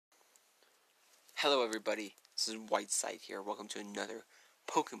Hello everybody, this is Whiteside here. Welcome to another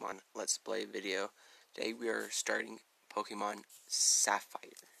Pokemon Let's Play video. Today we are starting Pokemon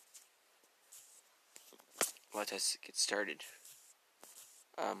Sapphire. Let us get started.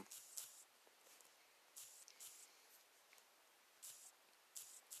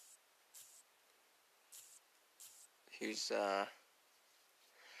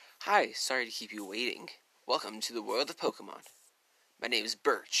 Hi, sorry to keep you waiting. Welcome to the world of Pokemon. My name is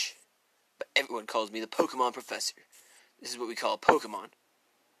Birch, but everyone calls me the Pokemon Professor. This is what we call a Pokemon.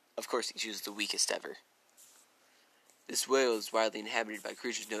 Of course, he chooses the weakest ever. This world is widely inhabited by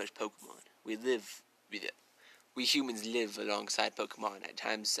creatures known as Pokemon. We humans live alongside Pokemon, at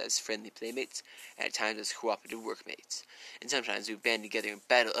times as friendly playmates, and at times as cooperative workmates. And sometimes we band together and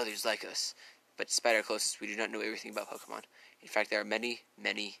battle others like us. But despite our closeness, we do not know everything about Pokemon. In fact, there are many,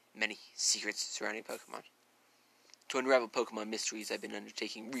 many, many secrets surrounding Pokemon. To unravel Pokemon mysteries, I've been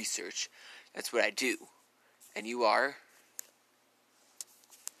undertaking research. That's what I do. And you are?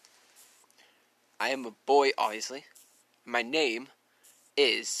 I am a boy, obviously. My name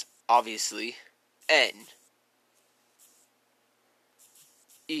is, obviously, N-E-S-S.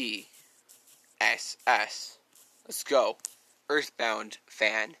 Let's go. Earthbound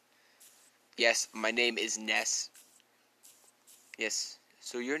fan. Yes, my name is Ness. Yes,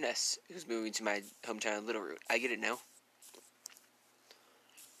 so you're Ness, who's moving to my hometown Little Root. I get it now.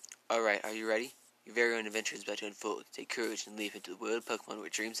 Alright, are you ready? Your very own adventure is about to unfold. Take courage and leap into the world of Pokemon where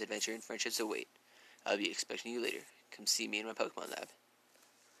dreams, adventure, and friendships await. I'll be expecting you later. Come see me in my Pokemon lab.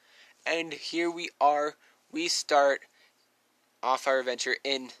 And here we are. We start off our adventure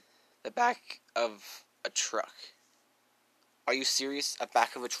in the back of a truck. Are you serious? A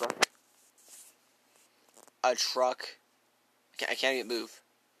back of a truck? A truck? I can't even move.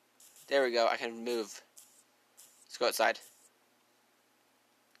 There we go. I can move. Let's go outside.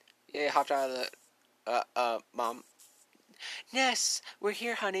 Yeah, hopped out of the... Mom. Ness, we're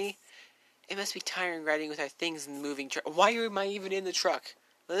here, honey. It must be tiring riding with our things in the moving truck. Why am I even in the truck?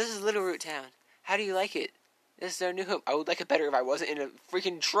 Well, this is Little Root Town. How do you like it? This is our new home. I would like it better if I wasn't in a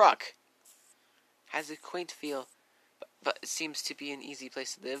freaking truck. Has a quaint feel, but it seems to be an easy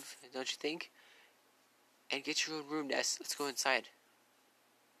place to live, don't you think? And get your own room, Ness. Let's go inside.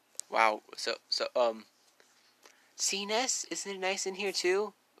 Wow. See, Ness? Isn't it nice in here,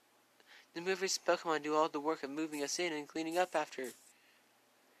 too? The movers Pokemon do all the work of moving us in and cleaning up after.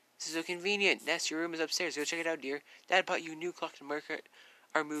 This is so convenient. Ness, your room is upstairs. Go check it out, dear. Dad bought you a new clock to mark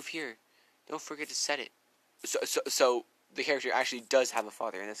our move here. Don't forget to set it. So the character actually does have a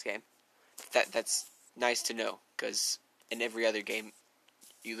father in this game. That's nice to know, because in every other game,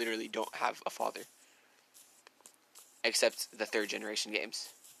 you literally don't have a father. Except the third generation games.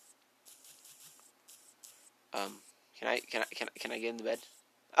 Can I get in the bed?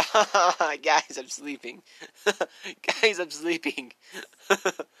 Guys, I'm sleeping. Guys, I'm sleeping.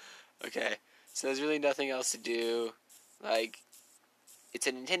 Okay, so there's really nothing else to do. Like, it's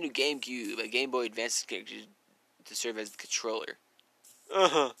a Nintendo GameCube, a Game Boy Advance character to serve as the controller.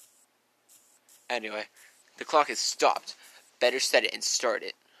 Anyway, the clock is stopped. Better set it and start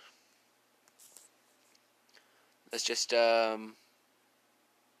it. Let's just,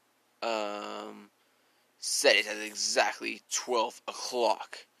 set it at exactly 12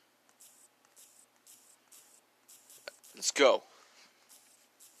 o'clock. Let's go.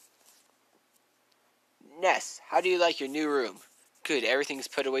 Ness, how do you like your new room? Good, everything's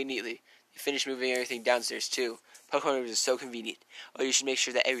put away neatly. You finished moving everything downstairs, too. Pokemon rooms are so convenient. Oh, you should make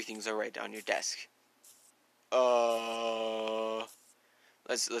sure that everything's alright on your desk.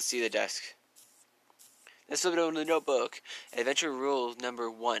 Let's see the desk. Let's flip it over to the notebook. Adventure rule number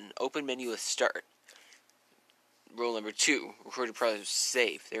 1. Open menu with start. Rule number 2. Recorded progress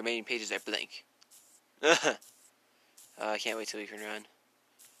save. The remaining pages are blank. I can't wait till we can run.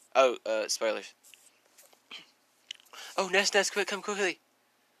 Oh, spoilers. Oh, Ness, quick, come quickly.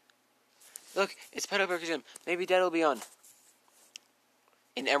 Look, it's Petalburg Gym. Maybe Dad will be on.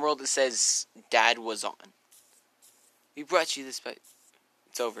 In Emerald, it says Dad was on. We brought you this, but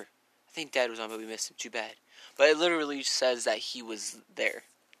it's over. I think Dad was on, but we missed him. Too bad. But it literally says that he was there.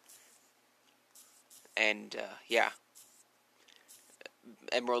 And, yeah.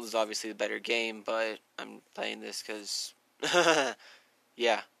 Emerald is obviously the better game, but I'm playing this because...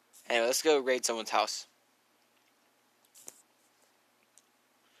 yeah. Anyway, let's go raid someone's house.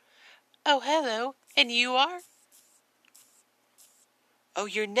 Oh, hello. And you are? Oh,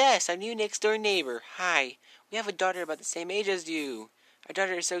 you're Ness. I'm your next door neighbor. Hi. We have a daughter about the same age as you. Our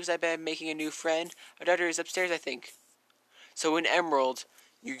daughter is so excited about making a new friend. Our daughter is upstairs, I think. So in Emerald,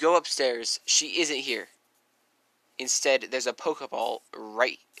 you go upstairs. She isn't here. Instead, there's a Pokeball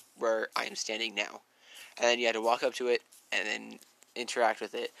right where I am standing now. And then you had to walk up to it, and then interact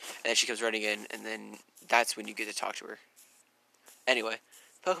with it, and then she comes running in, and then that's when you get to talk to her. Anyway,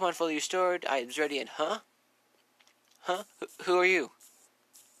 Pokemon fully restored, items ready, and Huh? Who are you?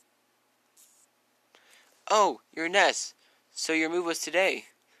 Oh, you're Ness. So your move was today.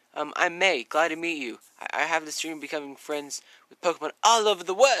 I'm May. Glad to meet you. I have this dream of becoming friends with Pokemon all over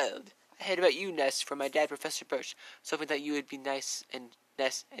the world. I heard about you, Ness, from my dad, Professor Birch. I was hoping that you would be nice and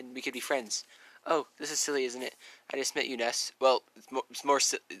Ness, and we could be friends. Oh, this is silly, isn't it? I just met you, Ness. Well,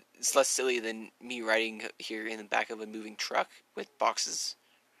 it's less silly than me riding here in the back of a moving truck with boxes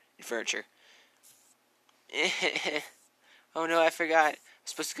and furniture. Oh no, I forgot. I'm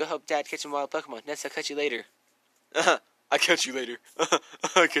supposed to go help Dad catch some wild Pokemon. Ness, I'll catch you later. I'll catch you later.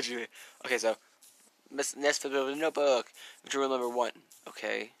 I'll catch you later. Okay, so Ness flipped over the notebook. Rule number 1.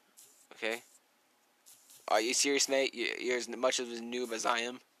 Okay. Are you serious, mate? You're as much of a noob as I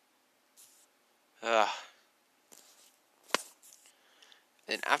am. Ugh.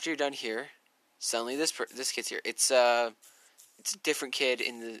 Then after you're done here, suddenly this kid's here. It's a different kid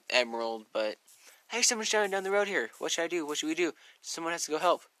in the Emerald, but hey, someone's shouting down the road here. What should I do? What should we do? Someone has to go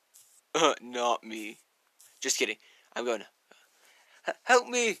help. Not me. Just kidding. I'm going to help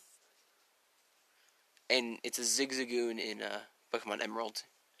me. And it's a Zigzagoon in Pokemon Emerald.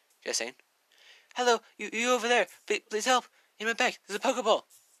 Just saying. Hello, you over there. Please help. In my bag, there's a Pokeball.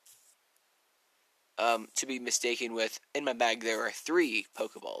 To be mistaken with, in my bag there are 3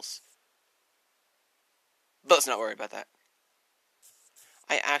 Pokeballs. But let's not worry about that.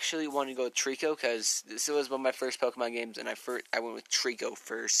 I actually want to go with Trico because this was one of my first Pokemon games, and I went with Trico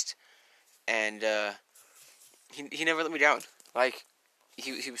first, and he never let me down. Like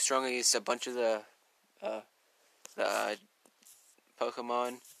he was strong against a bunch of the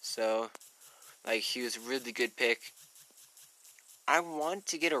Pokemon, so like he was a really good pick. I want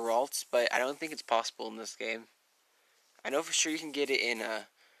to get a Ralts, but I don't think it's possible in this game. I know for sure you can get it in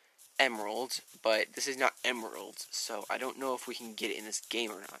Emerald, but this is not Emerald, so I don't know if we can get it in this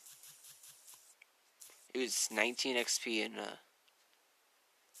game or not. It was 19 XP in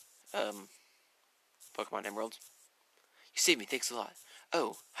Pokemon Emerald. You saved me, thanks a lot.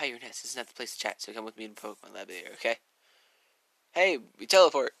 Oh, hi, you're Ness. This is not the place to chat, so come with me in the Pokemon lab later, okay? Hey, we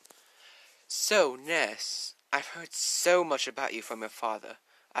teleport. So, Ness, I've heard so much about you from your father.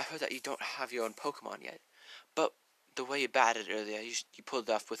 I've heard that you don't have your own Pokemon yet, but the way you batted earlier, you pulled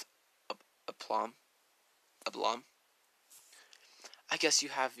it off with a plum. A blom. I guess you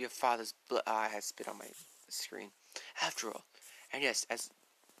have your father's blood. I had spit on my screen. After all, and yes,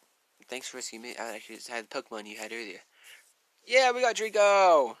 thanks for rescuing me. I actually just had the Pokemon you had earlier. Yeah, we got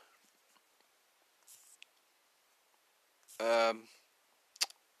Draco.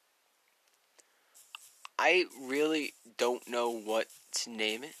 I really don't know what to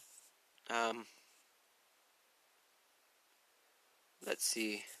name it. Let's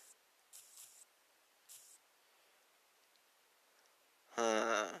see.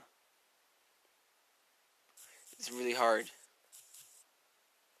 It's really hard.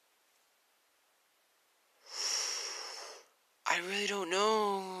 I really don't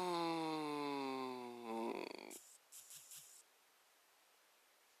know.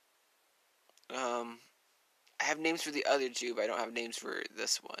 I have names for the other 2, but I don't have names for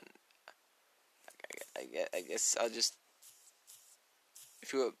this one. I guess I'll just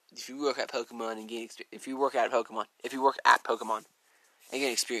if you work at Pokemon and gain if you work at Pokemon and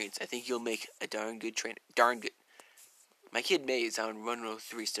gain experience, I think you'll make a darn good trainer. Darn good. My kid May is on Run Row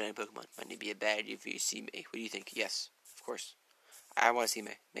 3 studying Pokemon. Might be a bad idea if you see May. What do you think? Yes, of course. I want to see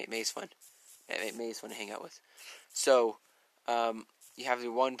May. May's fun. May is fun to hang out with. So, you have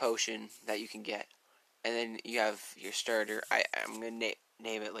the 1 potion that you can get, and then you have your starter. I'm gonna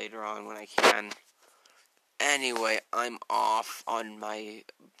name it later on when I can. Anyway, I'm off on my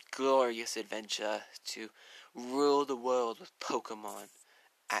glorious adventure to rule the world with Pokemon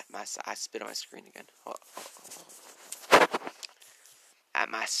at my side. I spit on my screen again. At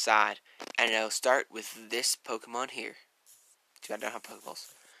my side. And I'll start with this Pokemon here. I don't have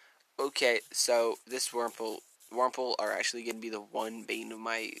Pokeballs. Okay, so this Wurmple are actually going to be the one bane of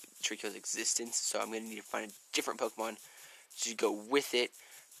my Trico's existence, so I'm going to need to find a different Pokemon to go with it,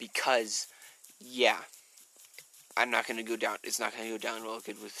 because, yeah, I'm not going to go down. It's not going to go down real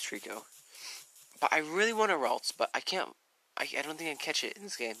good with Trico. But I really want a Ralts, but I can't. I don't think I can catch it in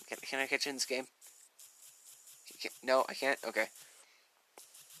this game. Can I catch it in this game? No, I can't? Okay.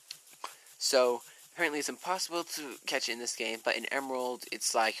 So, apparently it's impossible to catch it in this game, but in Emerald,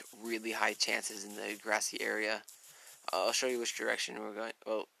 it's like really high chances in the grassy area. I'll show you which direction we're going.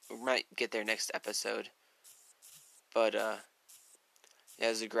 Well, we might get there next episode. But, It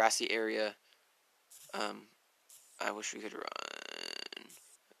has a grassy area. I wish we could run.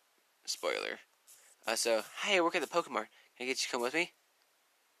 Spoiler. So, hey, I work at the Pokemart. Can I get you to come with me?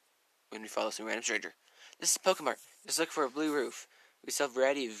 When we follow some random stranger. This is Pokemart. Just look for a blue roof. We sell a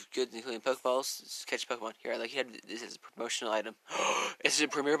variety of goods, including Pokeballs, to catch Pokemon. Here, I'd like you to have this as a promotional item. Is it a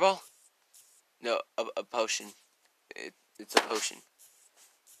Premier Ball? No, a potion. It's a potion.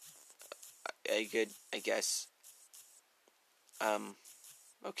 Good, I guess.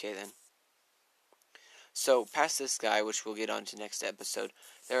 Okay then. So, past this guy, which we'll get on to next episode,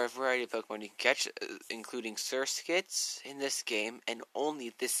 there are a variety of Pokemon you can catch, including Surskits in this game, and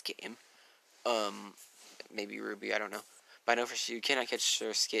only this game. Maybe Ruby, I don't know. But I know for sure you cannot catch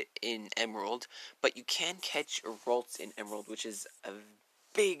Surskit in Emerald, but you can catch Ralts in Emerald, which is a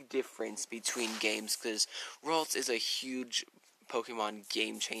big difference between games, because Ralts is a huge Pokemon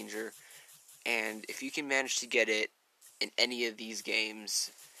game changer, and if you can manage to get it in any of these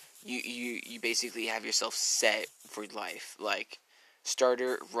games, you basically have yourself set for life. Like,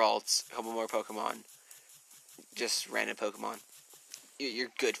 starter, Ralts, a couple more Pokemon, just random Pokemon. You're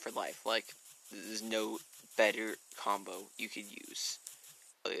good for life. Like, there's no better combo you could use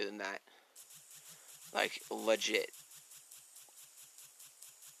other than that. Like, legit.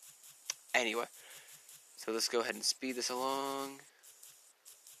 Anyway, so let's go ahead and speed this along.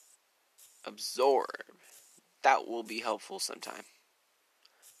 Absorb. That will be helpful sometime.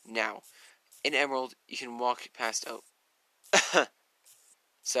 Now, in Emerald, you can walk past... Oh.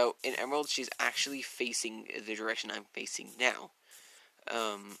 So, in Emerald, she's actually facing the direction I'm facing now.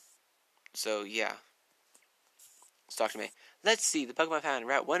 So, yeah. Let's talk to me. Let's see, the Pokemon found in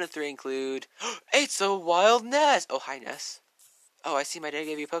Route 1 of 3 include... It's a wild Ness! Oh, hi, Ness. Oh, I see my dad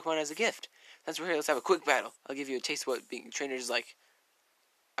gave you a Pokemon as a gift. Since we're here, let's have a quick battle. I'll give you a taste of what being a trainer is like.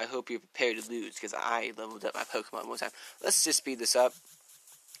 I hope you're prepared to lose, because I leveled up my Pokemon one time. Let's just speed this up.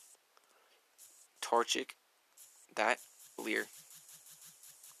 Torchic. That. Leer.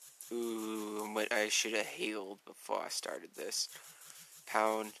 Ooh, what I should have healed before I started this.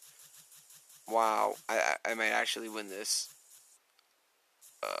 Pound. Wow, I might actually win this.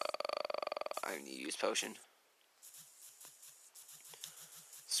 I need to use potion.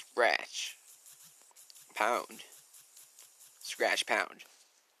 Scratch. Pound. Scratch, pound.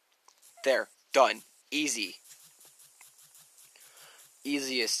 There. Done. Easy.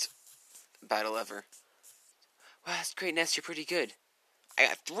 Easiest battle ever. Wow, that's great, Ness. You're pretty good. I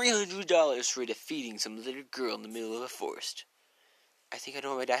got $300 for defeating some little girl in the middle of a forest. I think I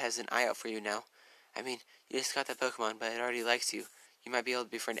know my dad has an eye out for you now. I mean, you just got that Pokemon, but it already likes you. You might be able to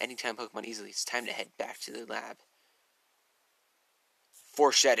befriend any time Pokemon easily. It's time to head back to the lab.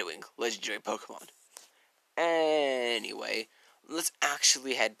 Foreshadowing legendary Pokemon. Anyway, let's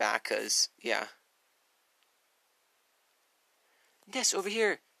actually head back, cause, yeah. Ness, over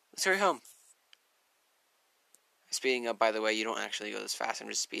here. Let's hurry home. Speeding up, by the way, you don't actually go this fast. I'm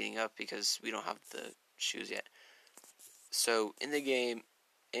just speeding up because we don't have the shoes yet. So, in the game,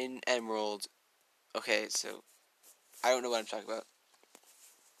 in Emerald, okay, so, I don't know what I'm talking about.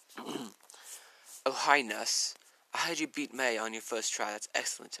 Oh, hi, Ness. I heard you beat May on your first try. That's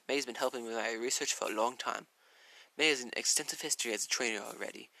excellent. May's been helping with my research for a long time. May has an extensive history as a trainer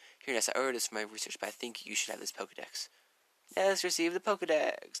already. Here, Ness, I ordered this for my research, but I think you should have this Pokedex. Ness, receive the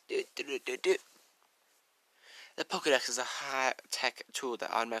Pokedex. The Pokedex is a high-tech tool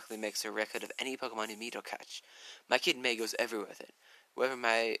that automatically makes a record of any Pokemon you meet or catch. My kid May goes everywhere with it. Wherever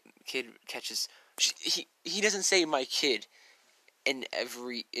my kid catches... He doesn't say my kid in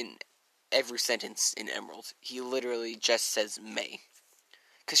every sentence in Emerald. He literally just says May.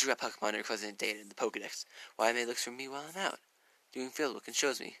 Because you got Pokemon are present data in the Pokedex. Why May looks for me while I'm out. Doing fieldwork and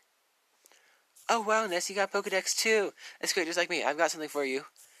shows me. Oh wow, Ness, you got Pokedex too. That's great, just like me. I've got something for you.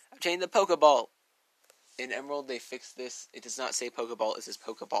 I've changed the Pokeball. In Emerald, they fixed this. It does not say Pokeball, it says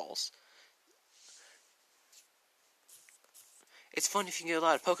Pokeballs. It's fun if you can get a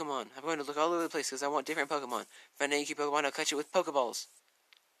lot of Pokemon. I'm going to look all over the place because I want different Pokemon. Find any Pokemon, I'll catch it with Pokeballs.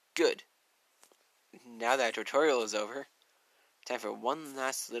 Good. Now that our tutorial is over, time for one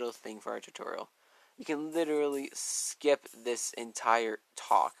last little thing for our tutorial. You can literally skip this entire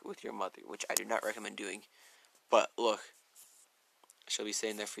talk with your mother, which I do not recommend doing. But look, she'll be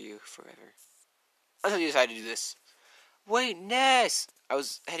sitting there for you forever. Until you decide to do this. Wait, Ness! I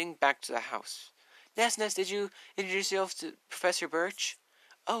was heading back to the house. Ness, did you introduce yourself to Professor Birch?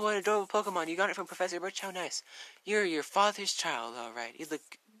 Oh, what adorable Pokemon. You got it from Professor Birch? How nice. You're your father's child, alright. You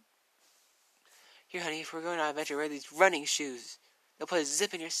look... Here, honey, if we're going on an adventure, wear these running shoes. They'll put a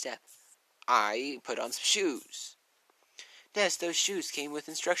zip in your step. I put on some shoes. Ness, those shoes came with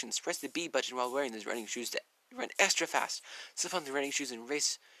instructions. Press the B button while wearing those running shoes to You run extra fast. Slip on the running shoes and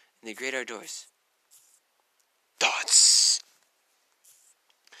race in the great outdoors. Thoughts!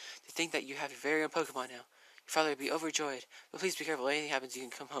 To think that you have your very own Pokemon now. Your father would be overjoyed. But please be careful. If anything happens, you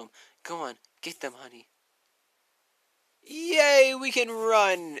can come home. Go on. Get them, honey. Yay! We can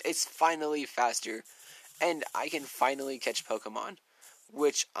run! It's finally faster. And I can finally catch Pokemon.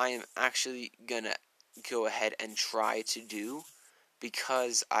 Which I am actually gonna go ahead and try to do.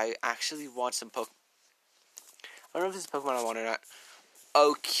 Because I actually want some Pokemon. I don't know if this is Pokemon I want or not.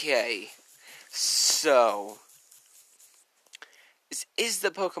 Okay. So, this is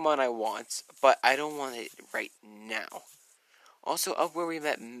the Pokemon I want, but I don't want it right now. Also, up where we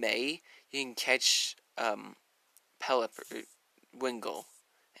met May, you can catch, Wingull.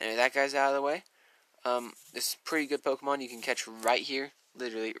 Anyway, that guy's out of the way. This is pretty good Pokemon you can catch right here.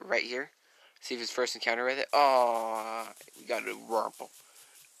 Literally, right here. See if his first encounter with it. Oh, we got a Wurmple.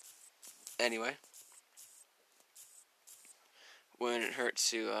 Anyway. Wouldn't it hurt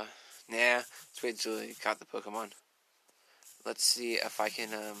to, nah, let's wait until he caught the Pokemon. Let's see if I can,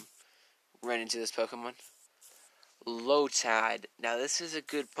 run into this Pokemon. Lotad. Now, this is a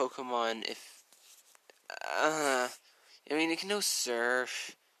good Pokemon if, I mean, it can no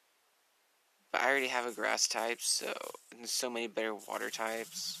surf, but I already have a grass type, so, and there's so many better water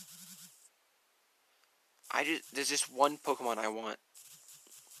types. There's just one Pokemon I want.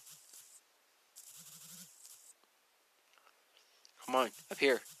 Come on, up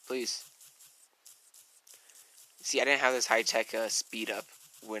here, please. See, I didn't have this high-tech speed up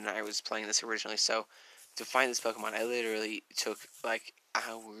when I was playing this originally, so to find this Pokemon, I literally took, like,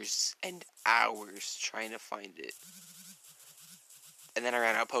 hours and hours trying to find it. And then I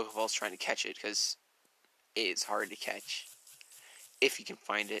ran out of Pokeballs trying to catch it, because it is hard to catch. If you can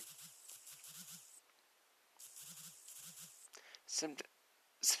find it.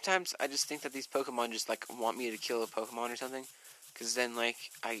 Sometimes I just think that these Pokemon just, like, want me to kill a Pokemon or something. Because then, like,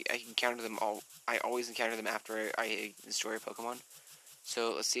 I encounter them all. I always encounter them after I destroy a Pokemon.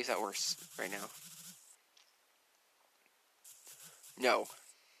 So, let's see if that works right now. No.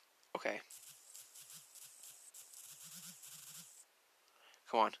 Okay.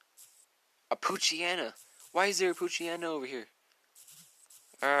 Come on. A Poochyena. Why is there a Poochyena over here?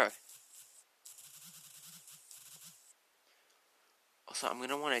 Also, I'm going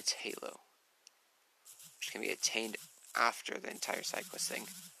to want a Tailo. Which can be attained after the entire side quest thing.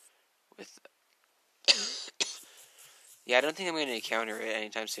 With... yeah, I don't think I'm going to encounter it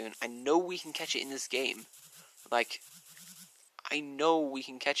anytime soon. I know we can catch it in this game. Like, I know we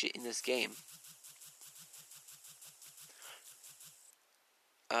can catch it in this game.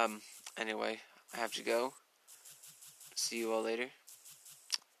 Anyway, I have to go. See you all later.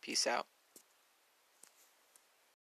 Peace out.